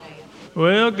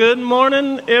Well, good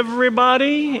morning,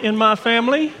 everybody in my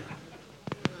family.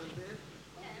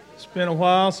 It's been a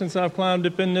while since I've climbed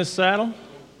up in this saddle.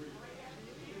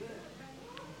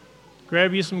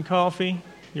 Grab you some coffee.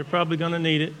 You're probably going to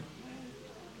need it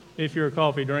if you're a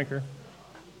coffee drinker.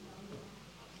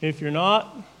 If you're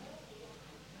not,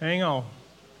 hang on.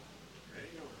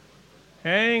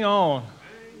 Hang on.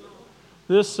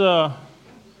 This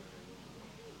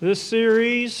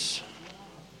series,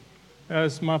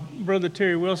 as my brother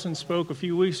Terry Wilson spoke a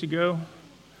few weeks ago,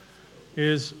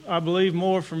 is, I believe,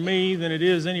 more for me than it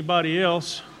is anybody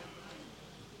else.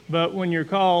 But when you're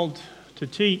called to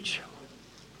teach,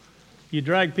 you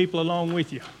drag people along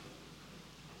with you.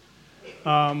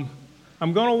 I'm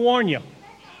going to warn you.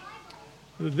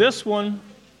 This one,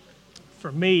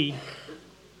 for me,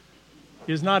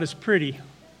 is not as pretty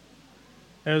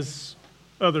as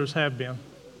others have been.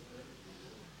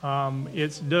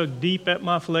 It's dug deep at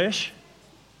my flesh.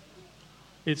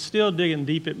 It's still digging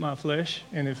deep at my flesh.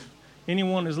 And if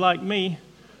anyone is like me,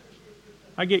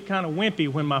 I get kind of wimpy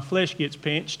when my flesh gets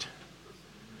pinched.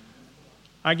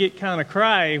 I get kind of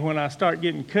cry when I start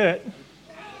getting cut.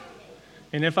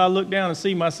 And if I look down and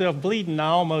see myself bleeding, I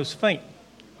almost faint.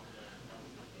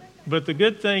 But the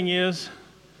good thing is,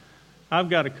 I've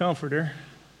got a comforter.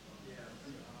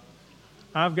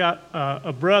 I've got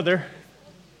a brother.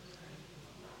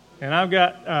 And I've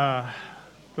got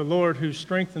the Lord who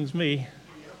strengthens me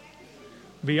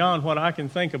beyond what I can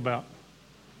think about.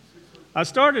 I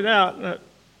started out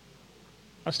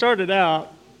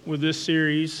with this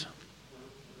series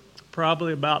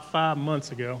probably about 5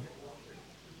 months ago.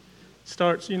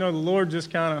 The Lord just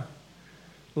kind of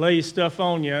lays stuff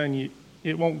on you and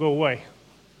it won't go away.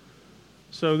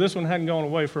 So this one hadn't gone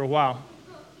away for a while.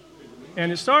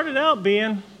 And it started out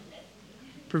being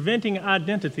preventing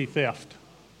identity theft.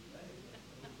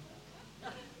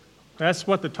 That's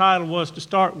what the title was to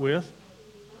start with.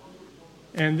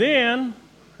 And then,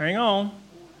 hang on,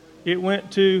 it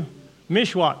went to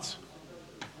Mishwats.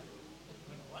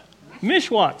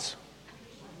 Mishwats.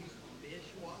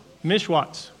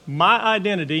 Mishwats. My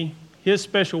identity, his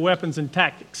special weapons and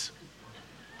tactics.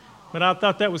 But I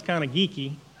thought that was kind of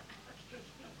geeky.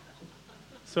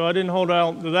 So I didn't hold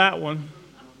on to that one.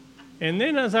 And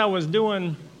then as I was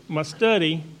doing my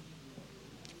study,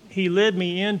 he led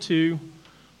me into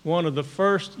one of the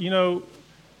first,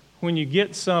 when you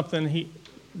get something,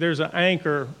 there's an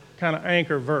anchor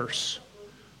verse,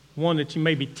 one that you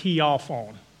maybe tee off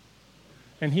on.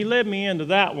 And he led me into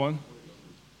that one.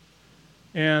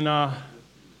 And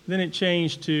then it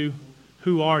changed to,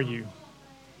 who are you?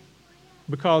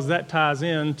 Because that ties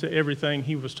into everything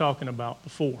he was talking about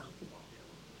before.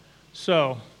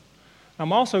 So,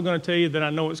 I'm also going to tell you that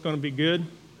I know it's going to be good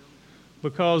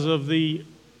because of the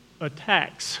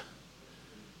attacks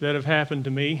that have happened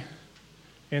to me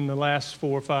in the last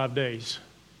 4 or 5 days.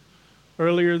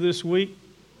 Earlier this week,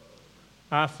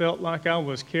 I felt like I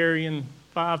was carrying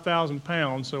 5,000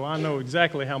 pounds, so I know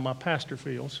exactly how my pastor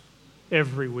feels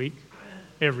every week,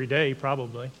 every day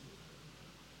probably.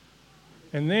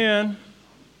 And then,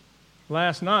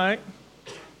 last night,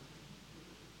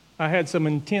 I had some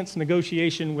intense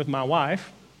negotiation with my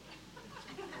wife.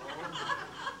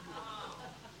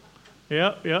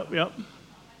 Yep.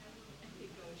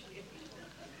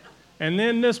 And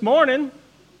then this morning,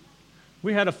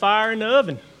 we had a fire in the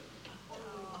oven.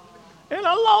 And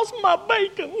I lost my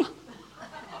bacon.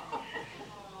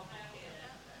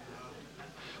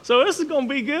 So this is going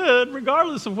to be good,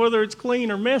 regardless of whether it's clean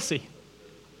or messy.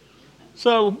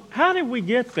 So how did we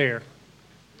get there?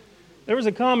 There was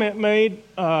a comment made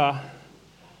by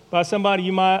somebody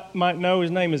you might know.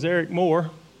 His name is Eric Moore.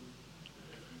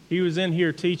 He was in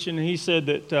here teaching, and he said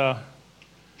that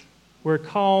we're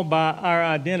called by our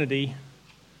identity,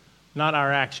 not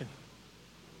our action.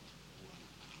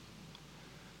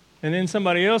 And then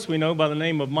somebody else we know by the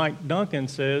name of Mike Duncan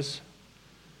says,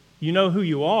 you know who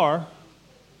you are,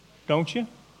 don't you?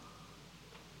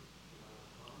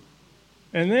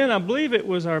 And then I believe it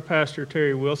was our pastor,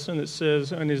 Terry Wilson, that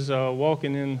says, and is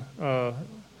walking in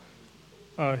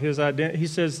his identity, he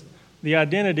says, the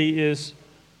identity is,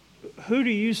 who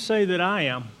do you say that I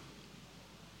am?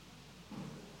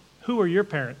 Who are your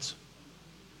parents?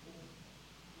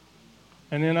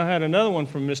 And then I had another one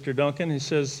from Mr. Duncan. He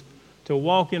says, to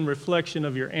walk in reflection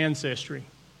of your ancestry.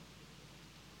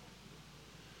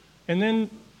 And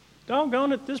then,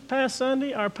 doggone it, this past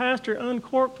Sunday, our pastor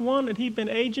uncorked one that he'd been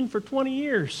aging for 20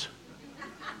 years.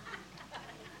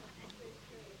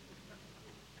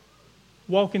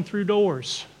 Walking through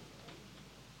doors.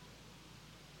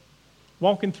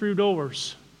 Walking through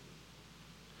doors.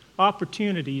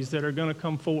 Opportunities that are going to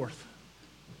come forth.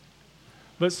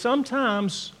 But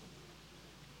sometimes,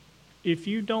 if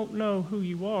you don't know who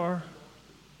you are,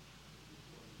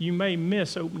 you may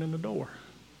miss opening the door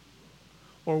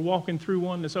or walking through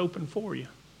one that's open for you.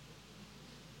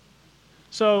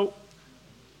 So,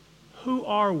 who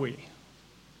are we?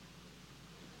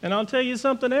 And I'll tell you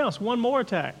something else, one more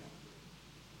attack.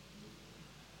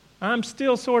 I'm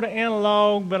still sort of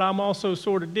analog, but I'm also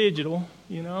sort of digital,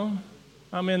 you know.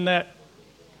 I'm in that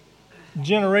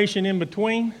generation in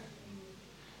between.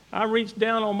 I reached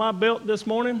down on my belt this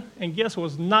morning, and guess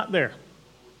what's not there?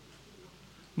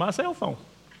 My cell phone.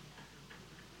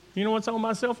 You know what's on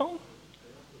my cell phone?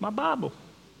 My Bible.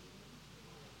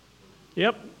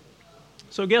 Yep.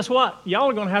 So guess what? Y'all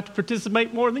are going to have to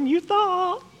participate more than you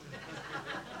thought.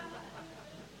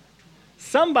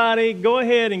 Somebody go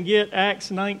ahead and get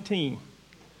Acts 19.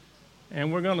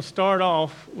 And we're going to start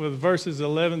off with verses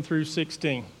 11 through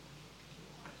 16.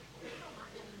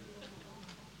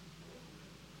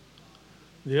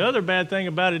 The other bad thing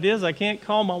about it is I can't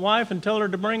call my wife and tell her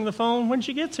to bring the phone when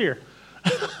she gets here.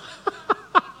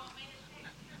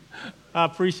 I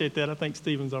appreciate that. I think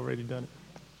Stephen's already done it.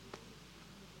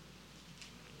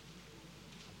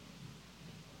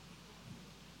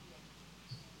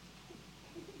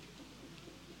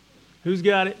 Who's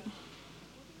got it?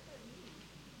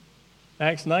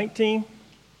 Acts 19,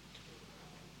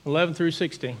 11 through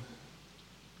 16.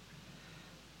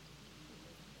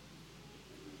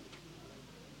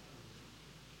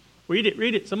 Read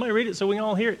it. Somebody read it so we can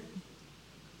all hear it.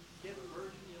 Get a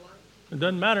version you like? It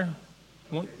doesn't matter.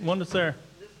 One that's there.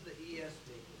 This is the ESV.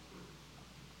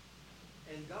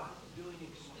 And God was doing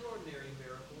extraordinary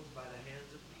miracles by the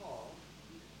hands of Paul,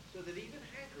 so that even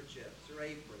handkerchiefs or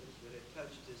aprons that had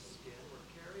touched his skin were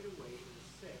carried away to the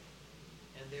sick,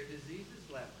 and their diseases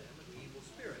left them, and evil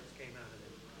spirits came out of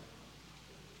them.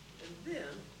 And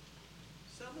then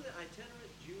some of the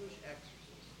itinerant Jewish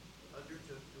exorcists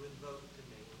undertook to invoke the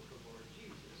name of the Lord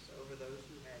Jesus over those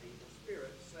who had evil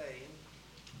spirits, saying,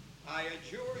 I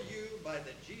adjure you by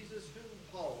the Jesus whom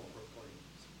Paul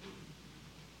proclaims.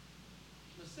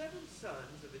 The 7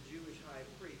 sons of a Jewish high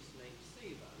priest named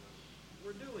Sceva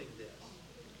were doing this.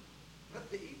 But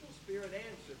the evil spirit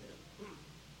answered them,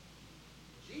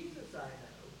 Jesus I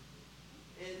know,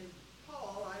 and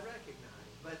Paul I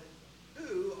recognize, but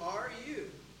who are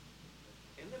you?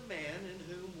 And the man in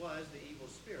whom was the evil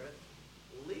spirit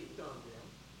leaped on them,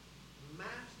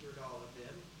 mastered all of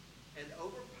them, and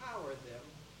overpowered them,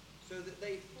 so that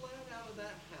they fled out of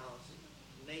that house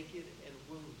naked and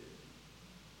wounded.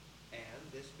 And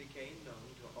this became known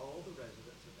to all the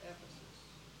residents of Ephesus,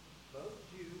 both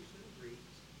Jews and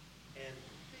Greeks, and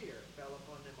fear fell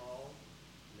upon them all,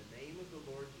 and the name of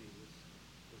the Lord Jesus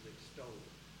was extolled.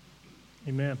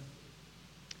 Amen.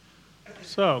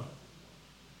 So,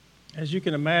 as you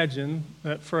can imagine,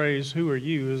 that phrase, who are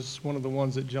you, is one of the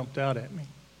ones that jumped out at me.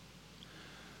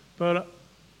 But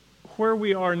where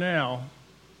we are now,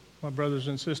 my brothers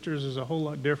and sisters, is a whole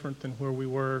lot different than where we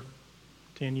were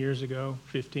 10 years ago,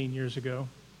 15 years ago.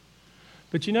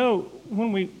 But you know,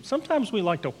 sometimes we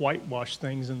like to whitewash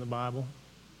things in the Bible.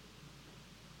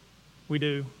 We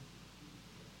do.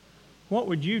 What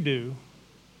would you do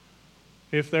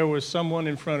if there was someone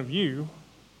in front of you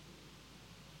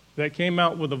that came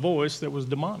out with a voice that was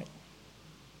demonic?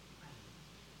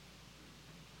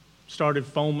 Started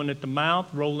foaming at the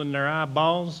mouth, rolling their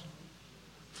eyeballs,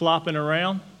 flopping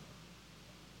around.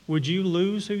 Would you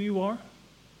lose who you are?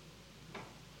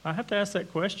 I have to ask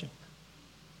that question.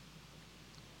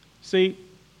 See,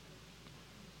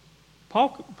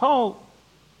 Paul,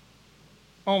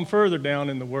 on further down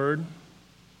in the Word,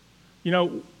 you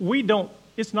know, don't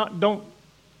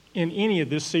in any of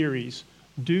this series,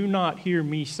 do not hear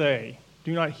me say,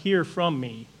 do not hear from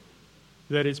me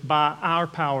that it's by our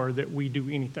power that we do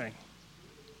anything.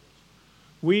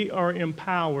 We are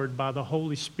empowered by the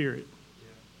Holy Spirit.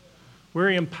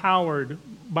 We're empowered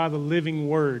by the living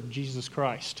Word, Jesus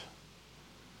Christ.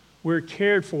 We're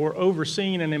cared for,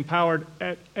 overseen, and empowered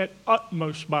at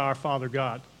utmost by our Father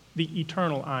God, the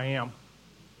eternal I Am.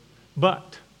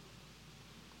 But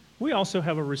we also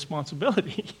have a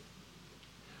responsibility. It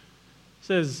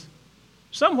says,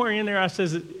 somewhere in there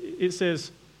it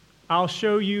says, I'll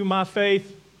show you my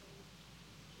faith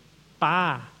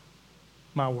by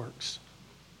my works.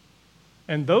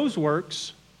 And those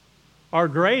works are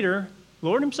greater,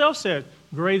 Lord himself said,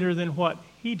 greater than what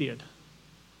he did.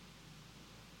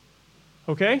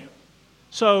 Okay?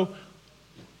 So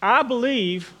I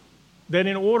believe that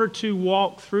in order to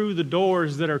walk through the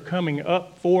doors that are coming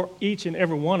up for each and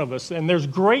every one of us, and there's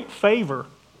great favor,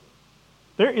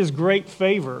 there is great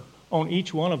favor on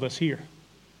each one of us here.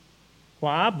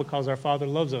 Why? Because our Father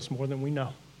loves us more than we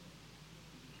know.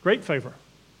 Great favor.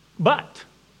 But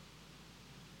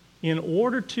in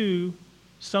order to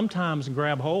sometimes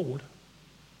grab hold,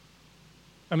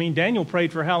 I mean, Daniel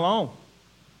prayed for how long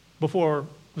before,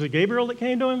 was it Gabriel that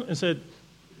came to him and said,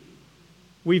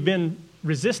 we've been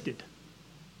resisted.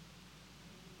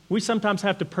 We sometimes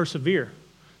have to persevere.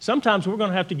 Sometimes we're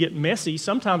going to have to get messy.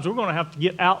 Sometimes we're going to have to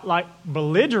get out like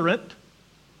belligerent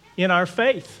in our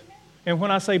faith. And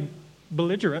when I say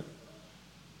belligerent,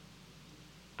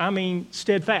 I mean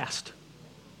steadfast,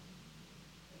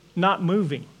 not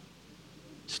moving,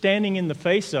 standing in the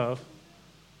face of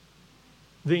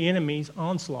the enemy's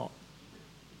onslaught.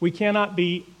 We cannot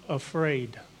be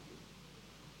afraid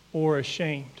or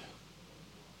ashamed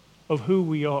of who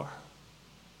we are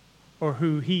or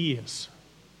who He is.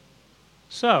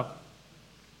 So,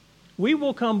 we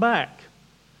will come back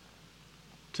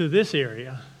to this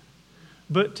area,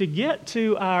 but to get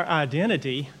to our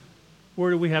identity,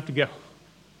 where do we have to go?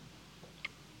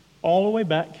 All the way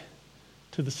back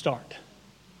to the start.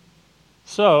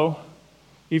 So,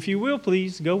 if you will,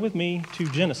 please go with me to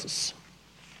Genesis.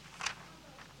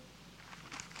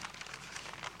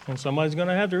 And somebody's going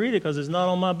to have to read it because it's not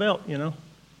on my belt, you know.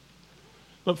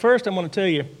 But first, I'm going to tell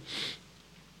you,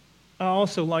 I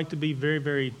also like to be very,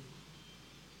 very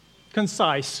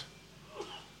concise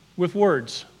with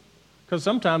words. Because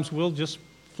sometimes we'll just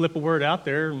flip a word out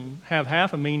there and have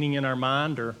half a meaning in our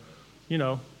mind or, you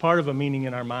know, part of a meaning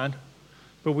in our mind.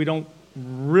 But we don't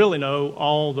really know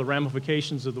all the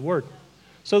ramifications of the word.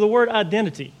 So the word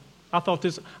identity. I thought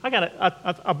this,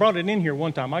 I brought it in here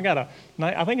one time. I think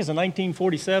it's a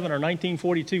 1947 or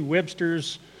 1942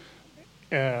 Webster's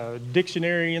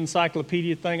dictionary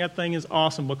encyclopedia thing. That thing is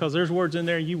awesome because there's words in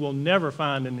there you will never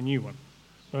find in the new one.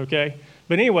 Okay?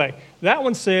 But anyway, that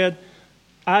one said,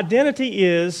 identity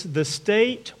is the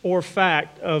state or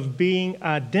fact of being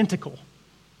identical.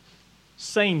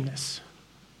 Sameness.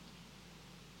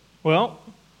 Well,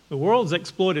 the world's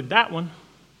exploited that one.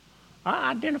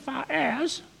 I identify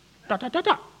as ... I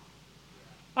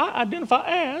identify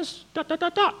as ...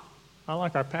 I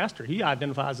like our pastor. He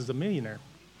identifies as a millionaire.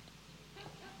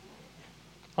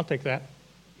 I'll take that.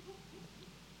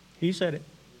 He said it.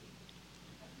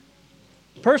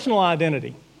 Personal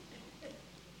identity.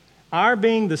 Our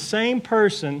being the same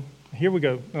person. Here we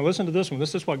go. Now listen to this one.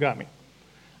 This is what got me.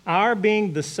 Our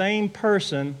being the same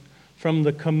person from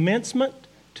the commencement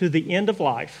to the end of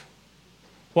life,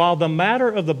 while the matter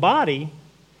of the body,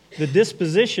 the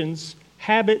dispositions,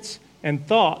 habits, and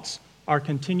thoughts are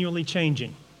continually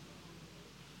changing.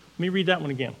 Let me read that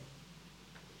one again.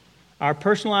 Our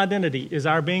personal identity is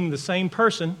our being the same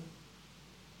person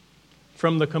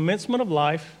from the commencement of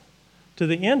life to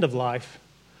the end of life,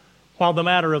 while the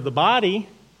matter of the body,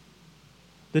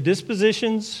 the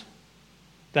dispositions,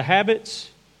 the habits,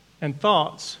 and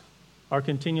thoughts are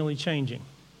continually changing.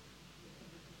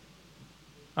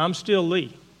 I'm still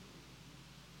Lee.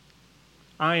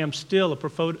 I am still a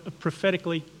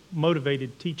prophetically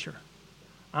motivated teacher.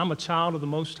 I'm a child of the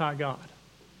Most High God.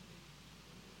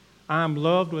 I am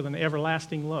loved with an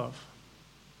everlasting love.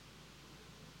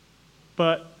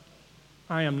 But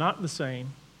I am not the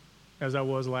same as I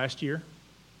was last year.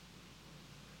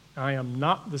 I am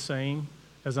not the same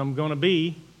as I'm going to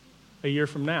be a year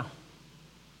from now.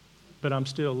 But I'm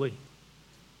still Lee.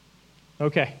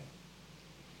 Okay.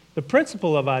 The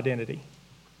principle of identity.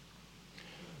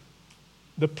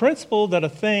 The principle that a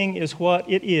thing is what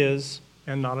it is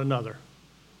and not another.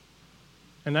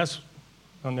 And that's,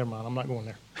 oh, never mind, I'm not going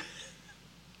there.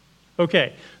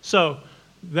 Okay, so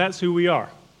that's who we are.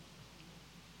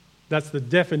 That's the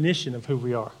definition of who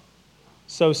we are.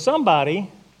 So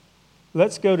somebody,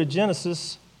 let's go to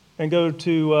Genesis and go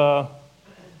to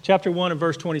chapter 1 and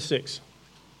verse 26.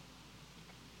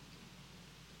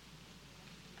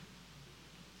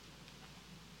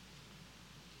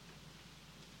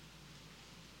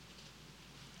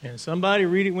 And somebody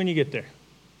read it when you get there.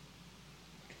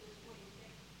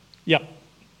 Yep. And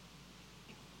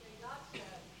God said,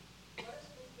 let us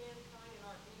make mankind in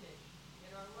our image,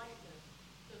 in our likeness,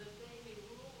 so that they may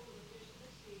rule over the fish of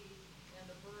the sea and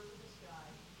the birds of the sky,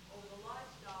 over the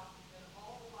livestock and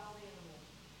all the wild animals,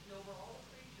 and over all the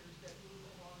creatures that move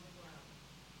along the ground.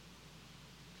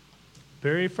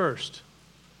 Very first.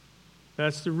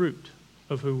 That's the root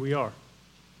of who we are.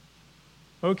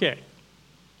 Okay.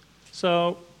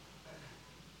 So,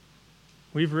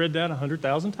 we've read that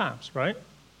 100,000 times, right?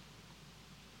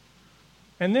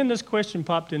 And then this question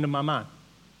popped into my mind.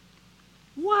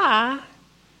 Why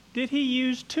did he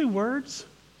use two words?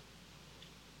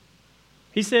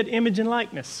 He said image and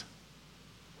likeness.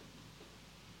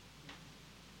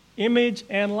 Image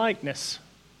and likeness.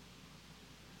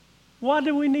 Why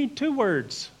do we need two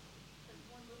words?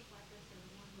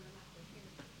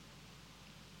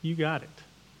 You got it.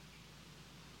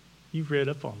 You've read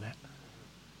up on that.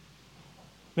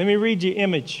 Let me read you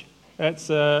image. That's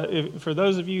for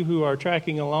those of you who are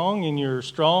tracking along in your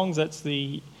Strongs, that's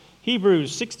the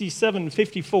Hebrews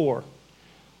 67:54.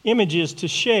 Image is to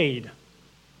shade,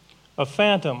 a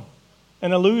phantom,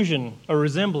 an illusion, a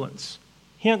resemblance,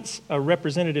 hence a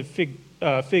representative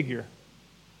figure.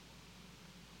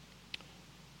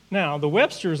 Now, the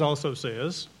Webster's also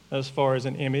says, as far as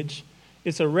an image,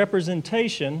 it's a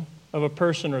representation of a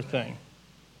person or thing.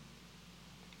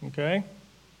 Okay?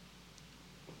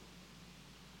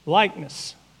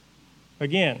 Likeness.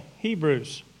 Again,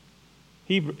 Hebrews,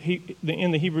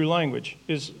 in the Hebrew language,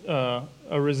 is a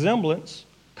resemblance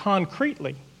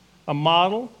concretely, a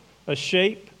model, a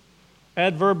shape,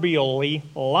 adverbially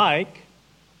like,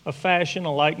 a fashion,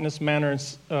 a likeness, manner,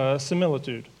 and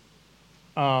similitude.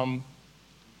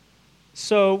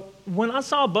 So when I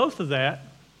saw both of that,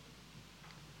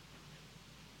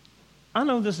 I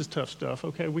know this is tough stuff.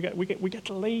 Okay, we got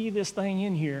to lay this thing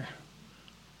in here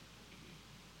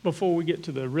before we get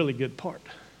to the really good part.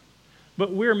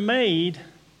 But we're made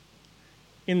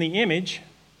in the image,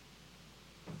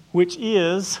 which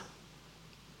is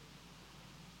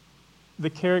the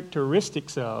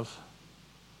characteristics of,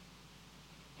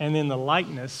 and then the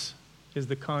likeness is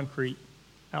the concrete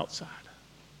outside.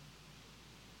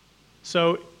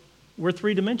 So we're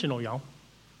three-dimensional, y'all.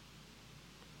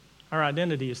 Our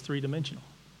identity is three-dimensional.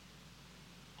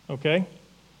 Okay?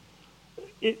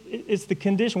 It's the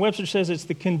condition, Webster says it's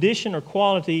the condition or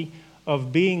quality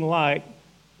of being like,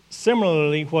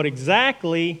 similarly, what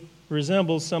exactly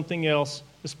resembles something else,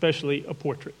 especially a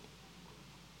portrait.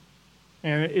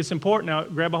 And it's important. Now,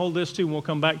 grab a hold of this too, and we'll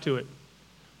come back to it.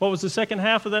 What was the second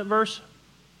half of that verse?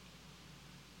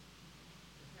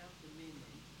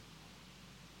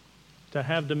 To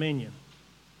have dominion.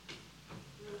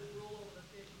 Rule over the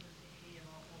fish and the sea and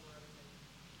all over everything.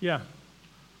 Yeah.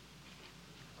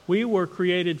 We were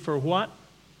created for what?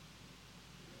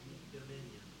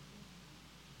 Dominion.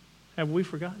 Have we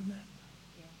forgotten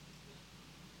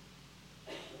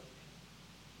that?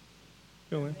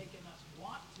 Go in. Making us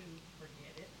want to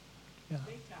forget it. Yeah.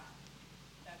 Big time.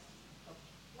 That's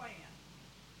a plan.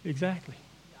 Exactly.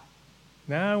 Yeah.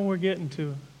 Now we're getting to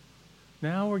it.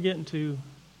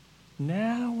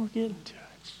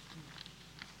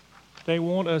 They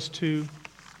want us to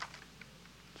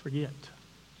forget.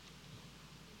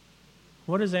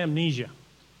 What is amnesia?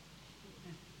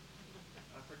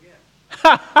 I forget.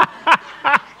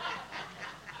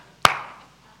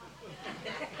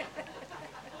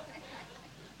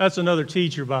 That's another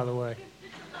teacher, by the way.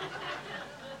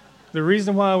 The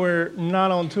reason why we're not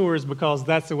on tour is because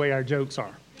that's the way our jokes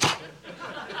are.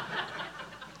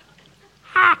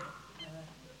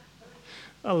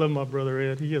 I love my brother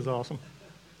Ed. He is awesome.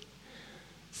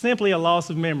 Simply a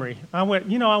loss of memory. I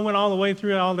went all the way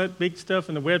through all that big stuff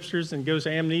in the Webster's and goes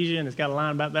to amnesia, and it's got a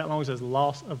line about that long that says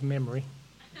loss of memory.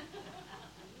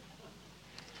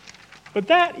 But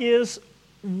that is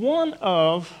one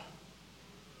of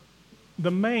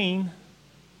the main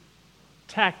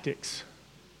tactics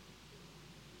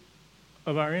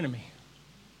of our enemy.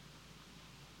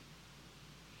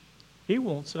 He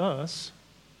wants us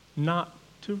not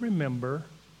to remember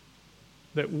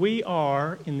that we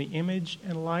are in the image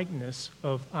and likeness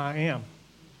of I Am.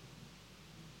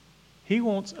 He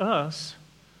wants us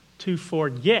to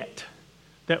forget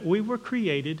that we were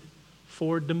created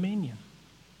for dominion,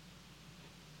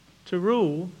 to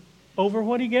rule over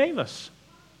what He gave us.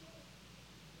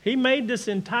 He made this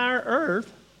entire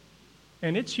earth,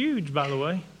 and it's huge, by the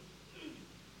way,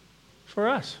 for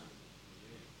us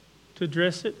to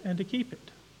dress it and to keep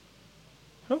it.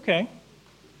 Okay,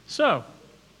 so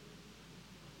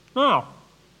now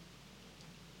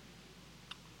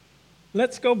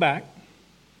let's go back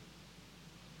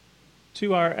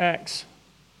to our Acts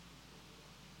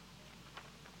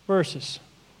verses.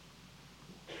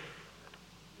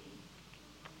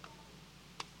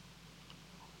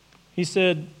 He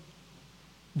said,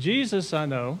 Jesus I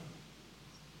know.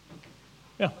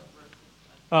 Yeah.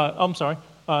 I'm sorry.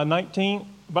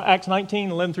 Acts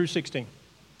 19, 11 through 16.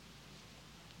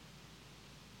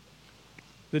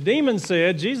 The demon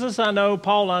said, Jesus I know,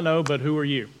 Paul I know, but who are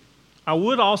you? I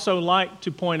would also like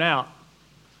to point out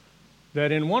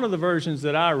that in one of the versions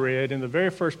that I read, in the very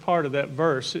first part of that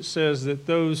verse, it says that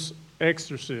those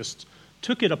exorcists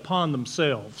took it upon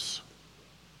themselves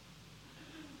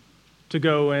to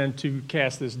go and to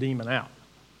cast this demon out.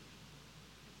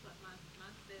 But mine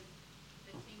says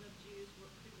a team of Jews who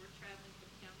were traveling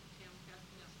from town to town,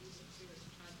 casting out evil spirits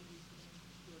and tried to use the name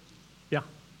of the Lord Jesus. Yeah.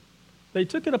 They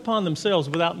took it upon themselves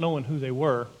without knowing who they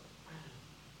were,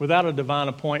 without a divine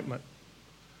appointment.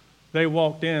 they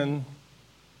walked in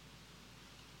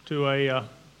to a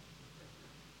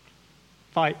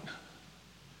fight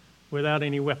without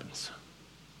any weapons.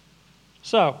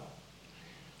 So,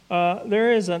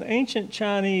 there is an ancient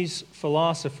Chinese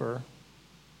philosopher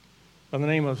by the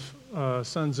name of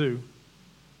Sun Tzu.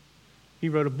 He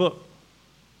wrote a book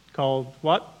called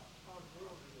what?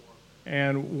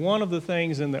 And one of the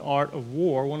things in the art of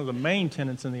war, one of the main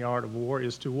tenets in the art of war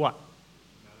is to what?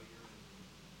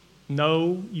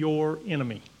 Know your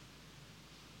enemy.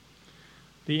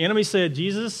 The enemy said,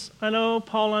 Jesus, I know,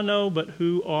 Paul, I know, but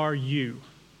who are you?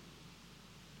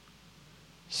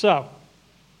 So,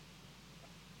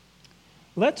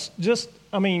 let's just,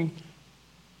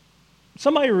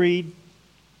 somebody read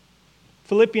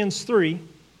Philippians 3,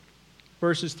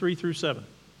 verses 3 through 7.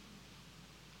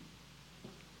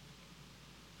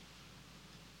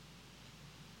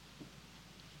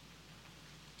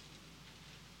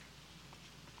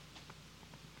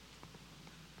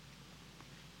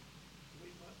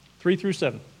 Wait, what? 3 through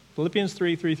 7. Philippians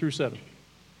 3, 3 through 7.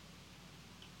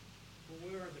 For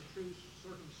we are the true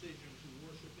circumcision who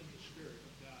worship in the Spirit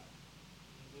of God,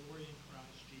 and glory in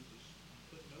Christ Jesus, and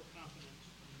put no confidence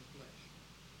in the flesh.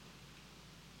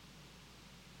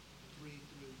 3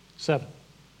 through 7.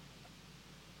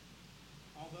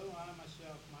 Although I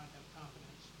myself might have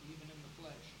confidence even in the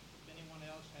flesh, if anyone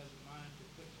else has a mind to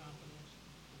put confidence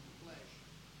in the flesh,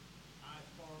 I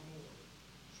far more,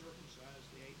 circumcised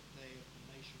the 8th day of the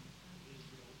nation of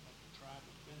Israel, of the tribe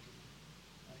of Benjamin,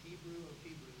 a Hebrew of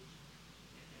Hebrews,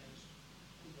 as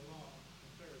to the law, a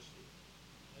Pharisee,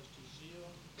 as to zeal,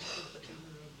 a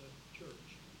persecutor of the church,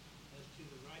 as to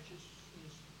the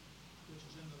righteousness which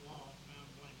is in the law, found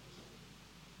blameless.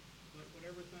 But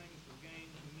whatever things were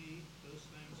gained to me, those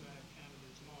things I have counted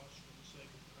as loss for the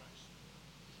sake of Christ.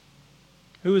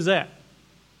 Who is that?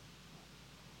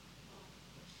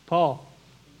 Paul.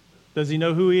 Does he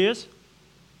know who he is?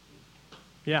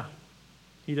 Yeah,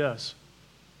 he does.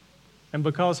 And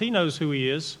because he knows who he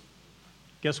is,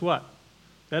 guess what?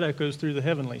 That echoes through the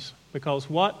heavenlies. Because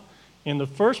what? In the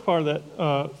first part of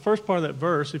that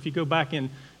verse, if you go back in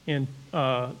 10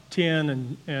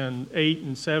 and 8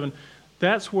 and 7,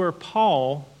 that's where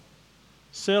Paul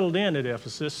settled in at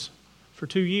Ephesus for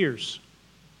 2 years.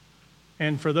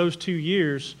 And for those 2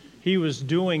 years, he was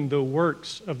doing the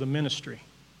works of the ministry.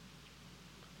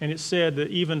 And it said that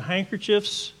even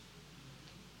handkerchiefs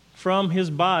from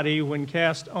his body, when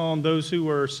cast on those who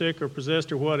were sick or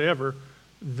possessed or whatever,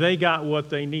 they got what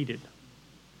they needed.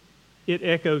 It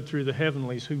echoed through the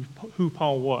heavenlies who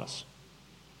Paul was.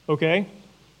 Okay?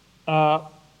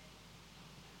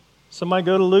 Somebody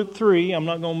go to Luke 3. I'm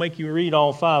not going to make you read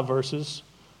all 5 verses.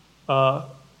 But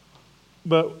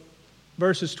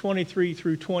verses 23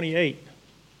 through 28.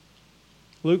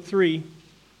 Luke 3,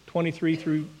 23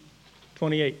 through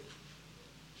 28.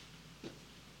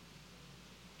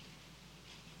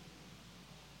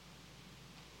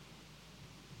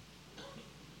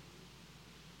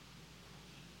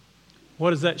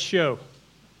 What does that show?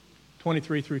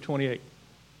 23 through 28.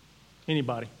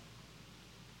 Anybody?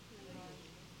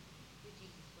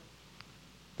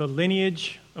 The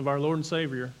lineage of our Lord and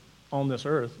Savior on this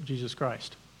earth, Jesus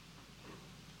Christ.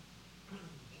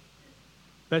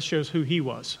 That shows who he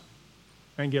was.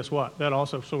 And guess what? That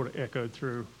also sort of echoed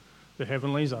through the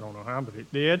heavenlies. I don't know how, but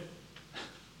it did.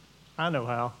 I know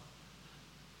how.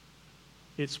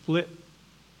 It split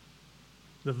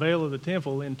the veil of the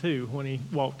temple in two when he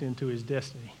walked into his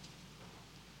destiny.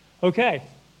 Okay.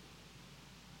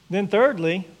 Then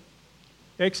thirdly,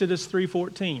 Exodus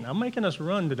 3:14. I'm making us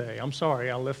run today. I'm sorry,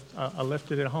 I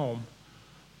left it at home.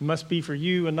 It must be for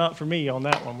you and not for me on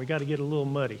that one. We got to get a little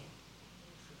muddy.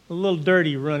 A little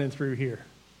dirty running through here.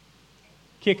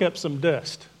 Kick up some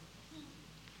dust.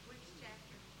 Which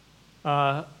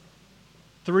chapter?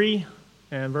 3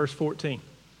 and verse 14.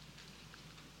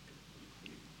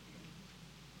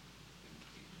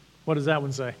 What does that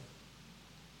one say?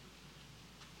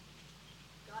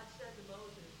 God said to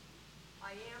Moses,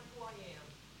 I am who I am.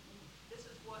 This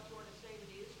is what you're to say to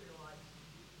the Israelites.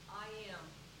 I am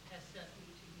has sent me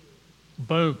to you.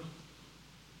 Boom.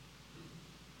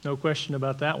 No question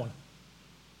about that one.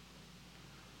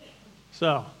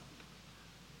 So,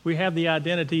 we have the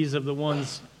identities of the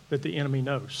ones that the enemy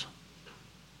knows.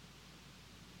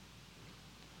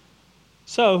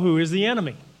 So, who is the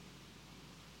enemy?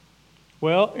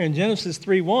 Well, in Genesis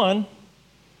 3:1,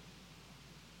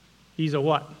 he's a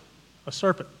what? A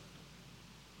serpent.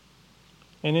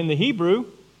 And in the Hebrew,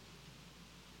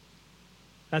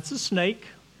 that's a snake,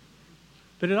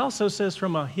 but it also says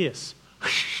from a hiss.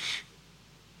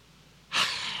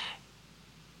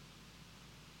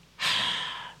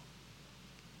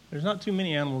 There's not too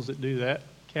many animals that do that.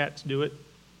 Cats do it.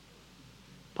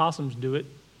 Possums do it.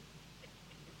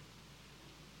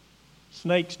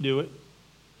 Snakes do it.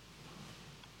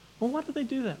 Well, what do they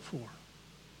do that for?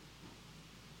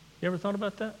 You ever thought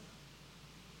about that?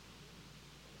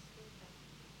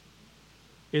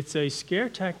 It's a scare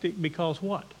tactic because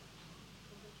what?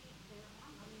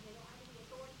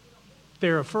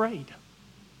 They're afraid.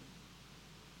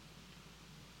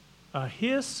 A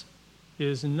hiss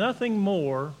is nothing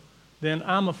more than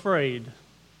I'm afraid.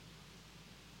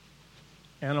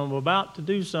 And I'm about to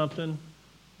do something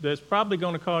that's probably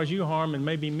going to cause you harm and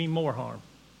maybe me more harm.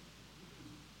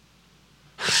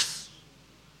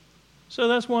 So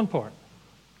that's one part.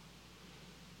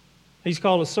 He's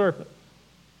called a serpent.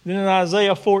 Then in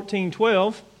Isaiah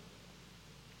 14:12,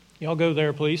 y'all go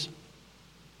there, please.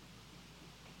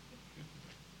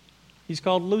 He's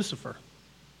called Lucifer.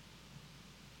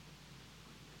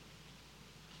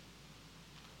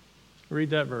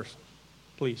 Read that verse,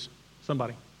 please.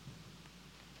 Somebody.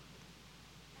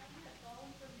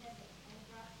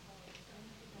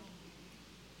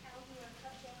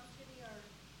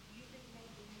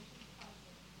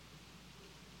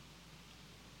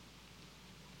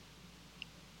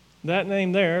 That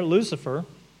name there, Lucifer,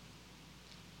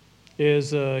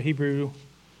 is Hebrew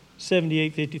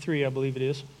 78:53, I believe it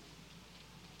is.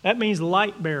 That means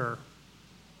light bearer,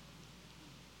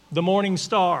 the morning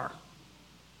star,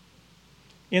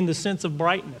 in the sense of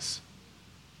brightness.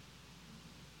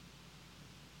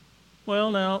 Well,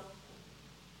 now,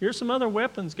 here's some other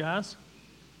weapons, guys,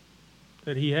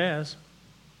 that he has.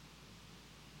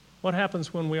 What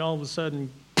happens when we all of a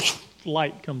sudden,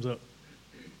 light comes up?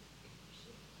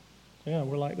 Yeah,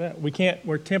 we're like that.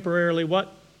 We're temporarily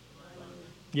what?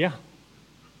 Yeah.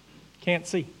 Can't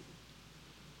see.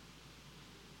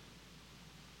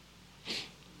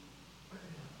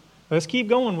 Let's keep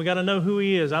going. We got to know who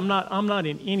he is. I'm not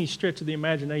in any stretch of the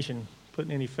imagination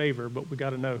putting any favor, but we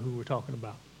got to know who we're talking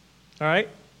about. All right?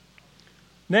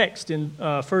 Next, in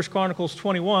 1 Chronicles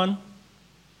 21,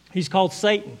 he's called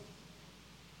Satan.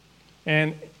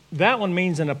 And that one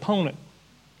means an opponent,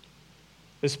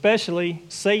 especially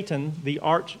Satan, the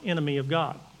arch enemy of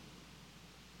God.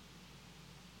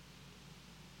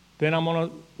 Then I'm going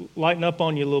to lighten up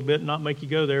on you a little bit and not make you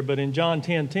go there, but in John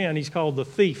 10:10, he's called the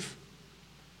thief.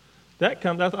 I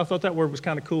thought that word was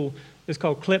kind of cool. It's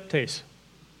called kleptes,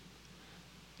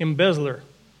 embezzler,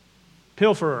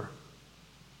 pilferer,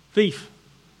 thief.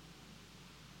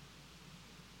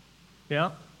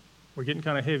 Yeah, we're getting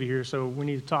kind of heavy here, so we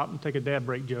need to stop and take a dad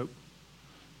break joke.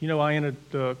 You know, I entered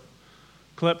the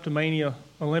Kleptomania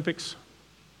Olympics.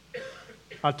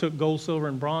 I took gold, silver,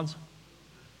 and bronze.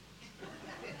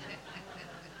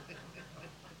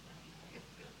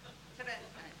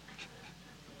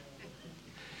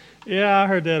 Yeah, I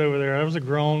heard that over there. I was a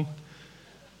groan.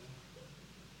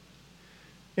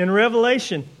 In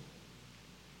Revelation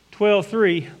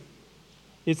 12:3,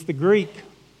 it's the Greek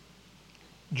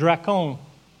drakon,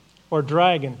 or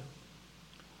dragon.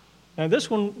 Now this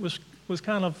one was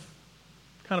kind of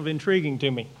intriguing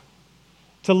to me.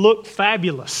 To look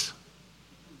fabulous.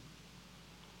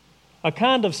 A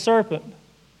kind of serpent,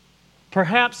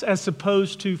 perhaps as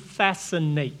opposed to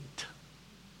fascinate.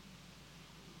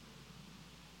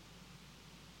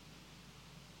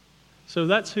 So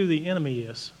that's who the enemy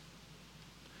is.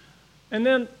 And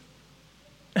then,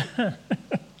 I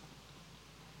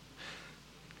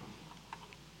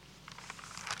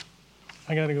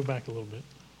got to go back a little bit.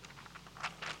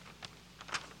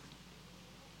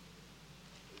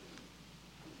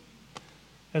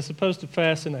 As opposed to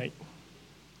fascinate.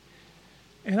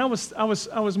 And I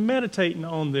was meditating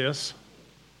on this,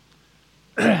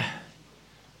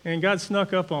 and God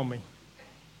snuck up on me.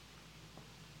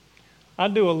 I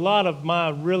do a lot of my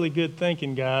really good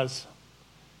thinking, guys,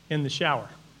 in the shower.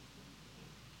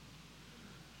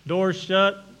 Doors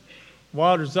shut,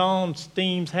 water's on,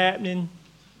 steam's happening,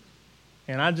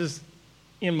 and I just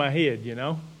in my head, you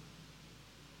know.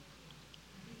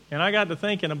 And I got to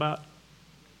thinking about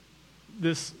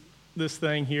this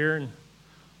thing here,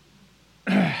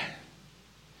 and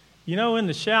you know, in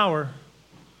the shower,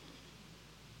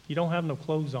 you don't have no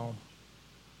clothes on.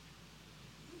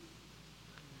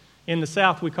 In the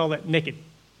South, we call that naked.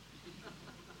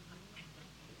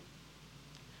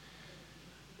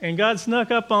 And God snuck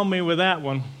up on me with that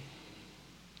one.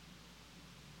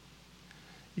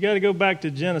 You got to go back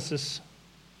to Genesis.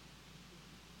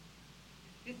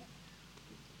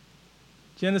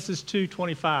 Genesis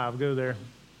 2:25. Go there.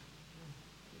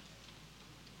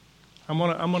 I'm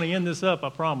gonna end this up, I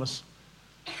promise.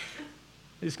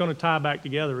 It's going to tie back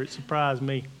together. It surprised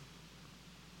me.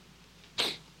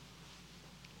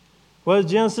 What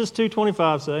does Genesis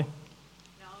 2:25 say? Now,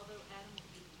 although Adam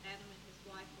and his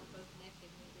wife were both naked,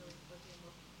 neither of them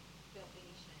felt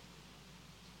any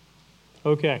shame.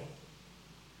 Okay.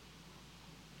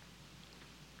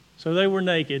 So they were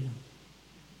naked,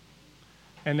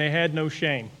 and they had no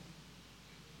shame.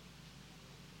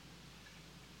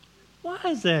 Why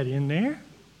is that in there?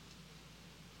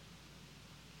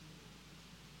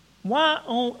 Why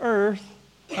on earth?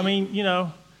 I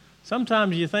mean,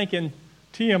 sometimes you're thinking,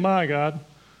 TMI, God.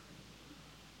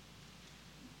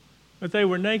 But they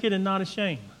were naked and not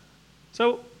ashamed.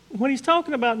 So when he's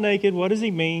talking about naked, what does he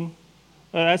mean?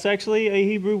 That's actually a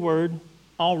Hebrew word,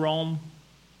 arom.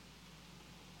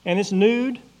 And it's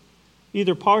nude,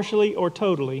 either partially or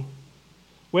totally.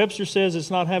 Webster says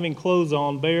it's not having clothes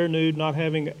on, bare, nude, not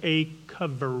having a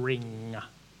covering.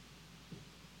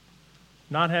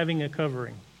 Not having a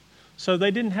covering. So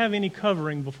they didn't have any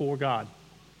covering before God.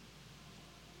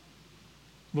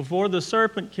 Before the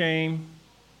serpent came,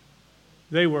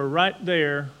 they were right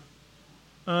there,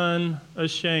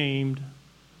 unashamed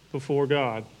before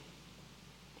God.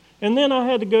 And then I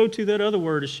had to go to that other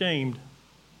word, ashamed.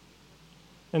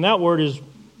 And that word is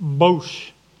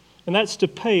bosh. And that's to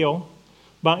pale,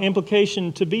 by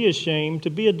implication to be ashamed, to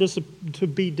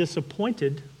be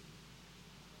disappointed,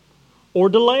 or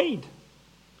delayed.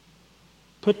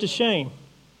 Put to shame.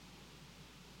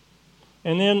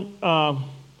 And then,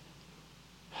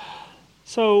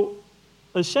 so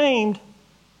ashamed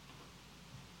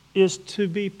is to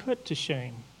be put to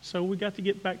shame. So we got to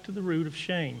get back to the root of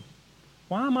shame.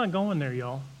 Why am I going there,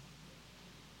 y'all?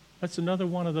 That's another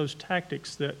one of those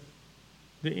tactics that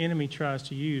the enemy tries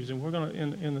to use. And we're going to,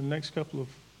 in the next couple of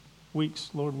weeks,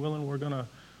 Lord willing, we're going to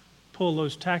pull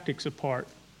those tactics apart.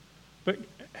 But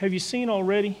have you seen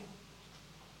already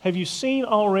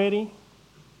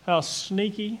how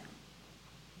sneaky,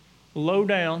 low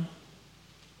down,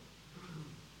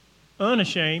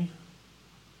 unashamed,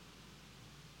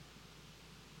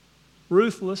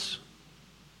 ruthless,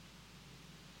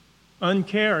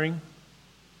 uncaring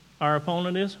our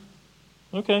opponent is?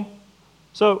 Okay.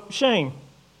 So, shame.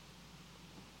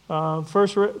 I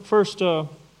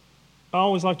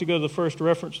always like to go to the first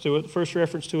reference to it. The first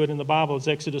reference to it in the Bible is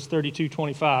Exodus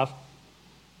 32:25.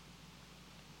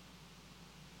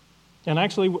 And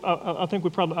actually, I think we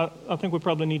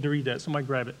probably need to read that. Somebody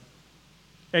grab it.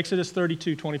 Exodus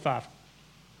 32:25.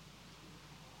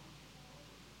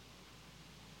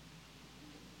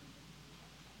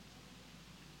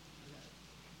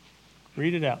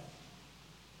 Read it out.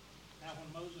 Now,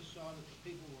 when Moses saw that the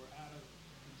people were out of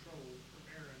control,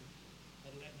 Aaron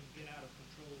had let them get out of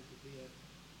control to be a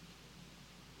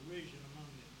derision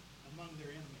among their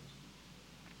enemies.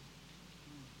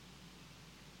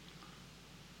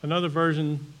 Another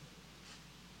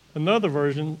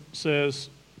version says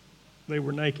they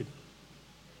were naked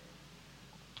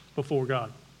before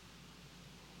God.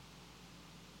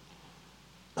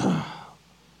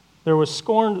 There was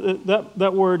scorn.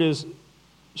 That word is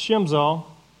shimzal,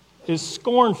 is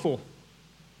scornful,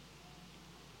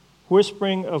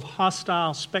 whispering of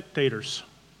hostile spectators.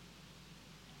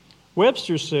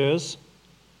 Webster says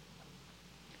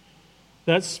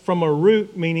that's from a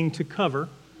root meaning to cover.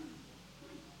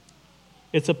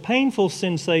 It's a painful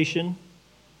sensation,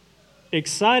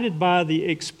 excited by the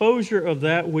exposure of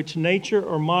that which nature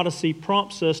or modesty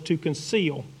prompts us to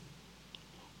conceal,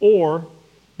 or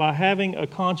by having a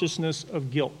consciousness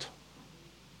of guilt.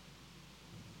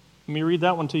 Let me read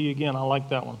that one to you again. I like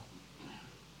that one.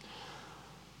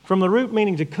 From the root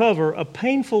meaning to cover, a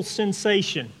painful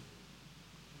sensation.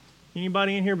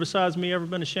 Anybody in here besides me ever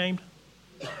been ashamed?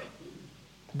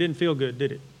 Didn't feel good,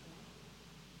 did it?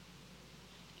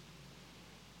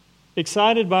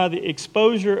 Excited by the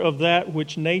exposure of that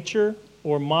which nature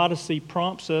or modesty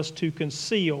prompts us to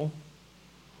conceal,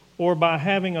 or by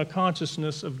having a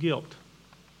consciousness of guilt.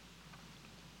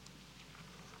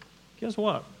 Guess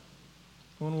what?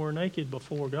 When we're naked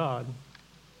before God,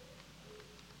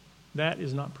 that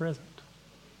is not present.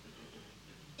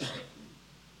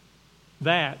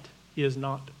 That is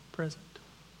not present.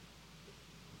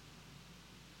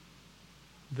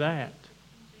 That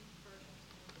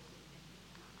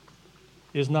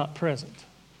is not present.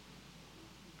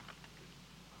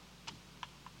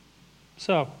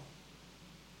 So,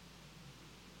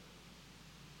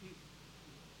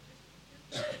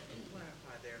 Clarify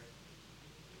there.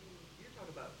 You're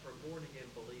talking about for born-again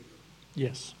believers.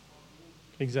 yes,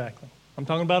 exactly. I'm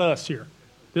talking about us here.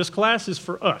 This class is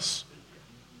for us.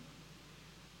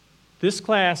 This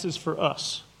class is for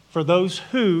us, for those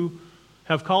who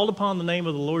have called upon the name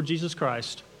of the Lord Jesus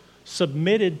Christ,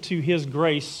 submitted to His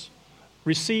grace,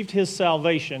 received His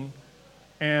salvation,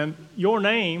 And your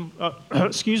name,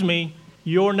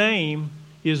 your name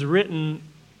is written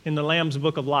in the Lamb's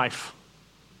Book of Life.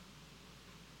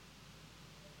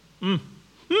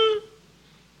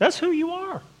 That's who you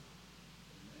are.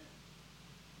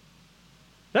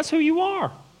 That's who you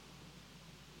are.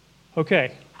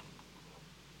 Okay.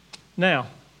 Now,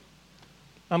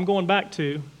 I'm going back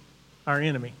to our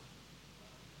enemy.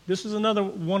 This is another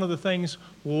one of the things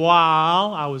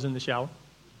while I was in the shower,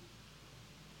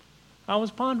 I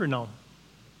was pondering on.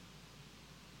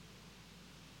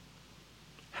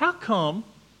 How come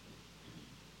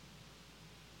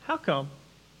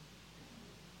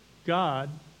God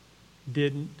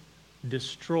didn't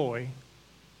destroy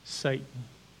Satan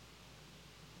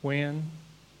when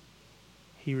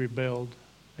he rebelled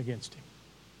against him?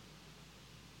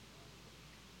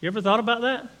 You ever thought about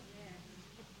that?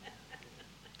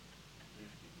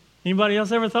 Anybody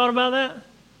else ever thought about that?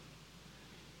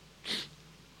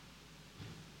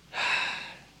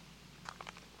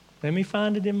 Let me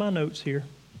find it in my notes here,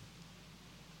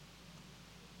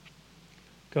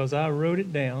 because I wrote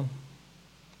it down.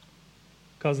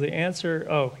 Because the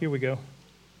answer, here we go.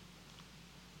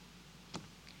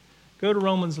 Go to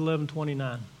Romans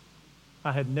 11:29.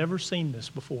 I had never seen this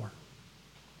before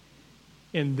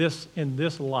in this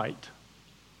light.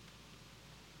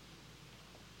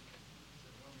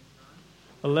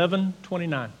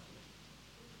 11:29.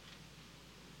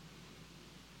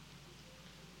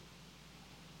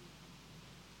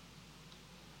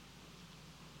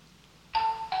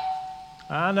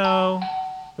 I know,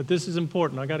 but this is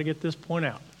important. I got to get this point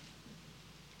out.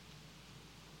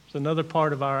 It's another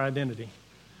part of our identity.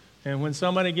 And when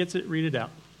somebody gets it, read it out.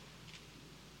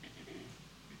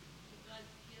 God's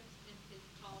gifts and his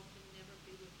call can never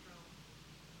be withdrawn.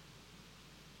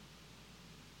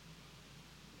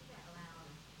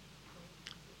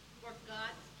 For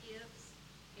God's gifts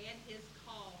and his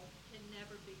call can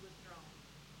never be withdrawn.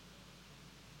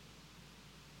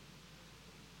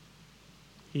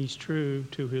 He's true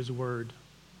to his word,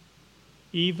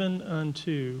 even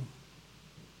unto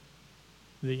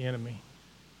the enemy.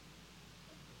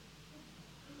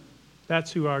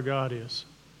 That's who our God is.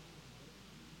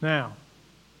 Now,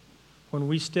 when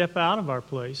we step out of our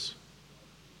place,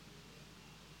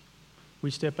 we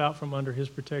step out from under his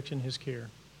protection, his care.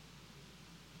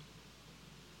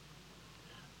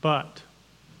 But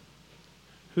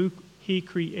who he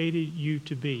created you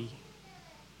to be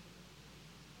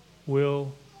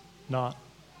will not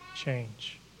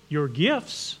change. Your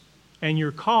gifts and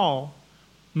your call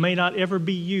may not ever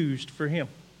be used for him.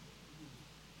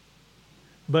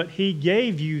 But he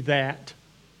gave you that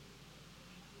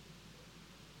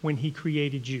when he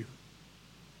created you.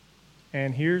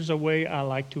 And here's a way I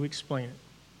like to explain it.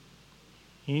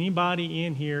 Anybody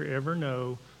in here ever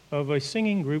know of a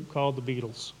singing group called the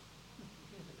Beatles?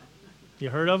 You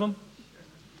heard of them?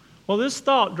 Well, this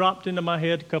thought dropped into my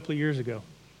head a couple of years ago.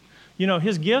 You know,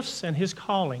 his gifts and his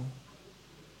calling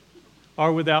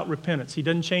are without repentance. He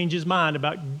doesn't change his mind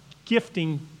about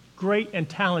gifting great and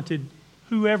talented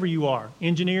whoever you are,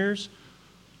 engineers,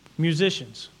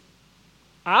 musicians.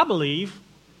 I believe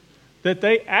that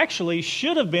they actually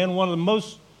should have been one of the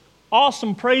most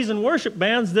awesome praise and worship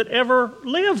bands that ever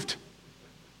lived.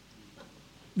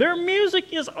 Their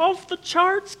music is off the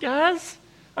charts, guys.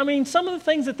 I mean, some of the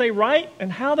things that they write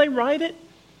and how they write it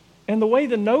and the way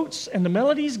the notes and the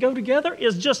melodies go together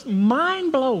is just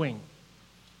mind-blowing.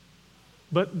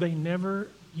 But they never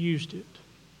used it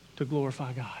to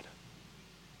glorify God.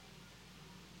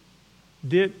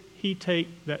 Did he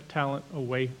take that talent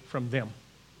away from them?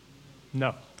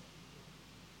 No.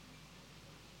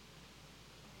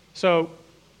 So,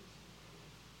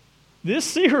 this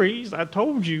series, I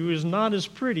told you, is not as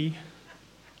pretty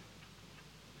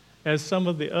as some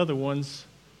of the other ones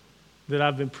that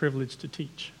I've been privileged to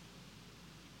teach.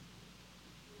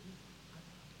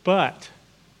 But,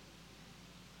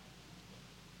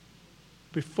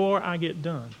 before I get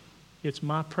done, it's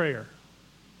my prayer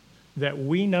that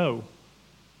we know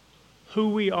who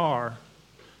we are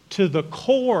to the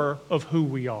core of who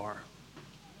we are,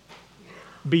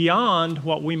 beyond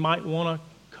what we might want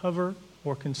to cover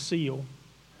or conceal,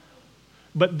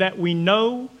 but that we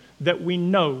know that we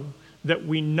know that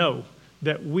we know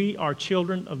that we are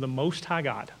children of the Most High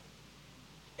God.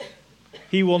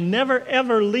 He will never,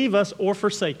 ever leave us or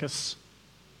forsake us.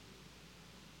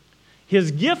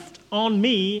 His gift on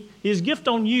me, his gift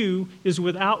on you is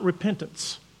without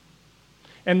repentance.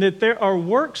 And that there are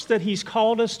works that he's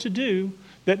called us to do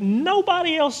that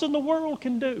nobody else in the world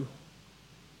can do.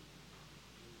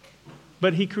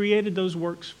 But he created those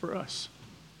works for us.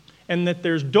 And that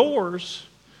there's doors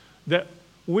that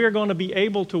we're going to be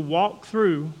able to walk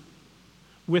through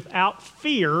without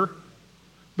fear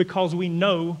because we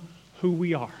know who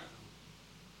we are.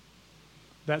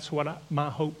 That's what my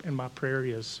hope and my prayer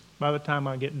is by the time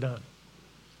I get done.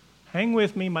 Hang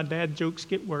with me, my dad jokes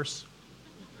get worse.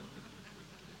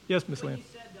 Yes, Miss When Lynn. you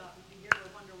said, you ever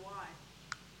wonder why,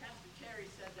 Pastor Terry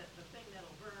said that the thing that'll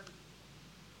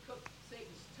cook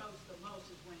Satan's toast the most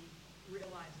is when he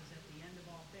realizes at the end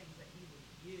of all things that he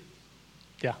was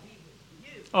used. Yeah. He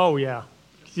was used. Oh, yeah.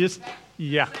 Just,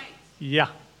 yeah. Yeah.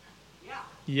 Yeah,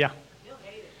 Yeah. he'll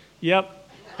hate it. Yep.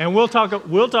 And we'll talk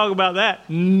about that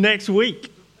next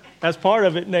week. As part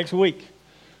of it next week.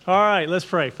 All right, let's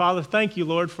pray. Father, thank you,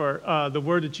 Lord, for the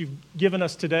word that you've given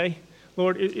us today.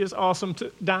 Lord, it is awesome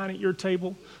to dine at your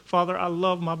table. Father, I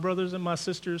love my brothers and my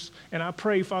sisters, and I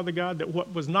pray, Father God, that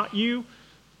what was not you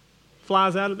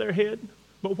flies out of their head,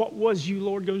 but what was you,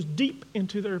 Lord, goes deep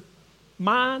into their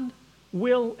mind,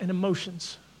 will, and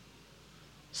emotions,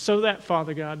 so that,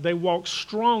 Father God, they walk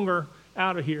stronger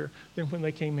out of here than when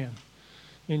they came in.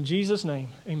 In Jesus' name,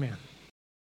 amen.